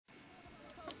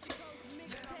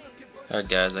Alright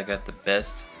guys, I got the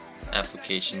best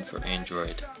application for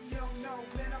Android.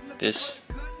 This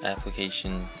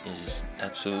application is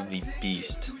absolutely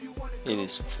beast. It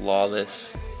is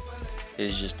flawless. It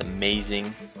is just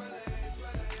amazing.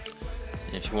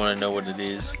 And if you want to know what it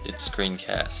is, it's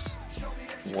Screencast.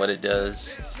 What it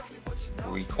does,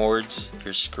 records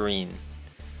your screen.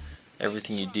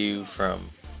 Everything you do, from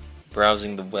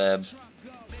browsing the web,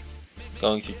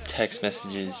 going through text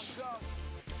messages,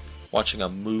 watching a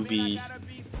movie,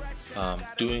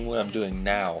 doing what I'm doing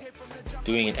now,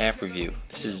 doing an app review.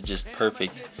 This is just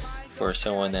perfect for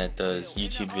someone that does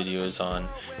YouTube videos on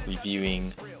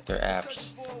reviewing their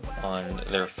apps on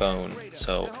their phone.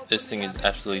 So this thing is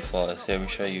absolutely flawless. Let me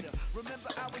show you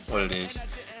what it is.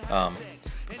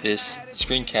 This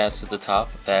Screencast at the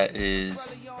top, that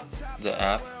is the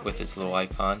app with its little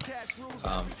icon.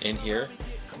 In here,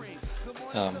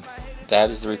 that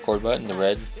is the record button. The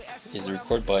red is the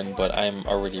record button, but I'm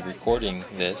already recording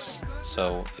this,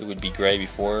 so it would be gray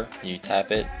before you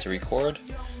tap it to record.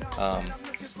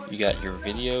 You got your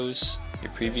videos,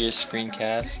 your previous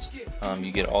screencast,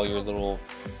 you get all your little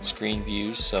screen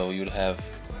views, so you would have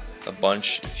a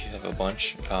bunch if you have a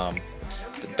bunch.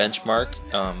 The benchmark,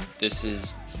 this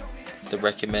is the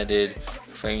recommended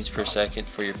frames per second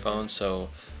for your phone, so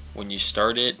when you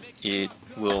start it, it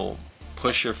will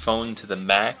push your phone to the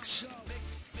max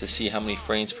to see how many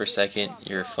frames per second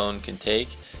your phone can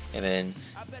take, and then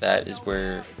that is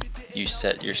where you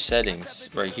set your settings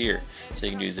right here. So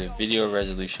you can do the video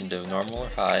resolution to normal or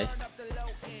high,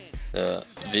 the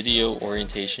video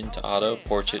orientation to auto,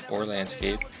 portrait, or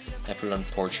landscape. I put it on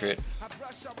portrait.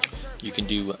 You can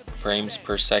do frames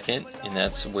per second, and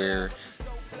that's where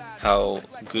how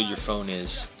good your phone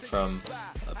is, from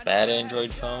a bad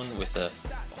Android phone with a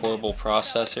horrible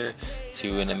processor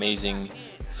to an amazing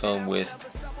phone with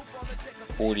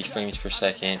 40 frames per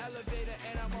second,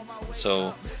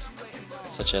 so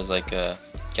such as like a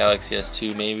Galaxy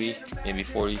S2, maybe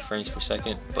 40 frames per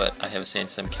second, but I have a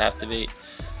Samsung Captivate,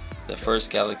 the first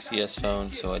Galaxy S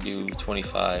phone, so I do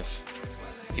 25,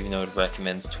 even though it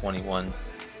recommends 21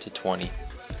 to 20.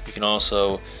 You can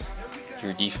also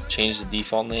change the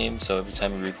default name, so every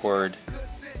time you record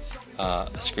a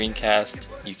screencast,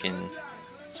 you can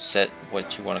set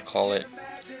what you want to call it.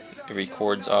 It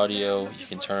records audio, you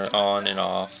can turn it on and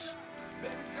off,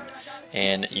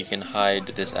 and you can hide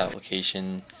this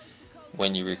application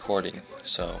when you're recording.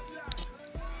 So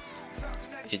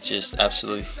it's just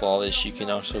absolutely flawless. You can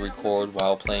also record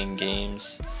while playing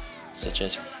games such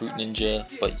as Fruit Ninja,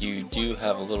 but you do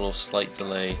have a little slight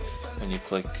delay when you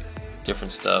click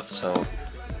different stuff, so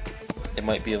it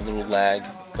might be a little lag,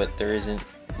 but there isn't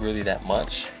really that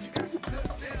much.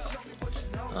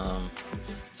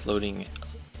 It's loading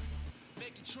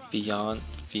faint,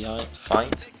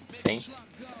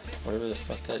 whatever the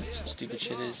fuck that stupid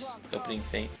shit is, opening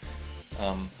faint.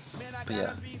 But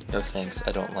yeah, no thanks,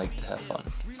 I don't like to have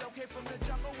fun.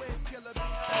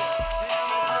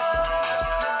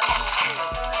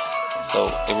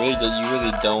 So it really you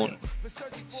really don't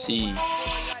see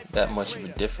that much of a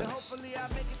difference.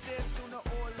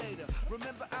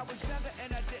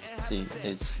 See,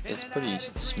 it's pretty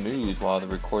smooth while the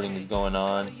recording is going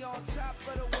on.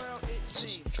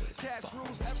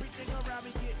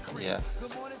 Yeah,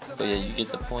 but yeah, you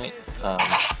get the point.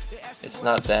 It's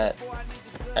not that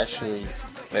actually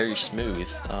very smooth.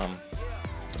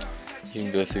 You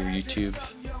can go through YouTube.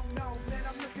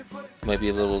 Might be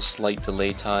a little slight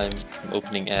delay time from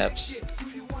opening apps,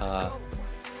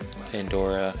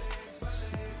 Pandora,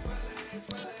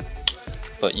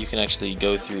 but you can actually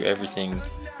go through everything.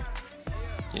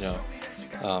 You know,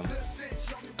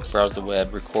 browse the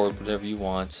web, record whatever you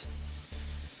want.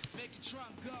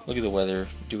 Look at the weather,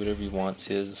 do whatever you want.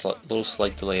 See, there's a little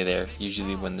slight delay there,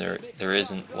 usually when there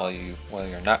isn't while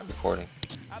you're not recording.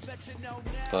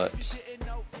 But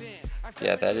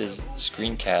yeah, that is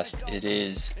Screencast. It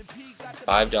is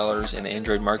 $5 in the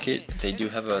Android market. They do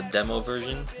have a demo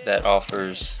version that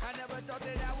offers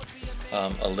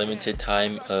a limited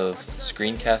time of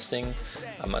screencasting.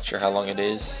 I'm not sure how long it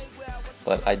is,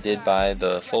 but I did buy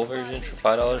the full version for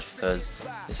 $5 because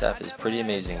this app is pretty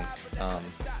amazing.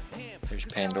 There's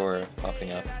Pandora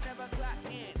popping up.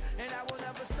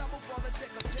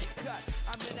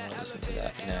 Don't want to listen to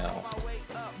that now.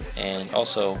 And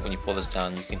also, when you pull this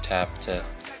down, you can tap to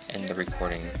end the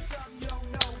recording.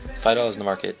 It's $5 in the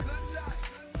market.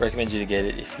 Recommend you to get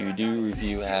it if you do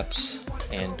review apps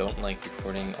and don't like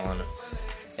recording on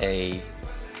a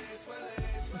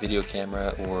video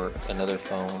camera or another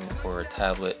phone or a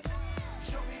tablet.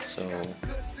 So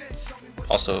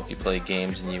also, if you play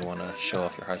games and you want to show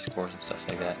off your high scores and stuff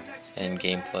like that, and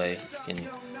gameplay, you can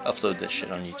upload this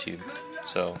shit on YouTube.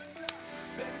 So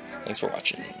thanks for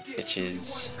watching,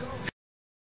 bitches.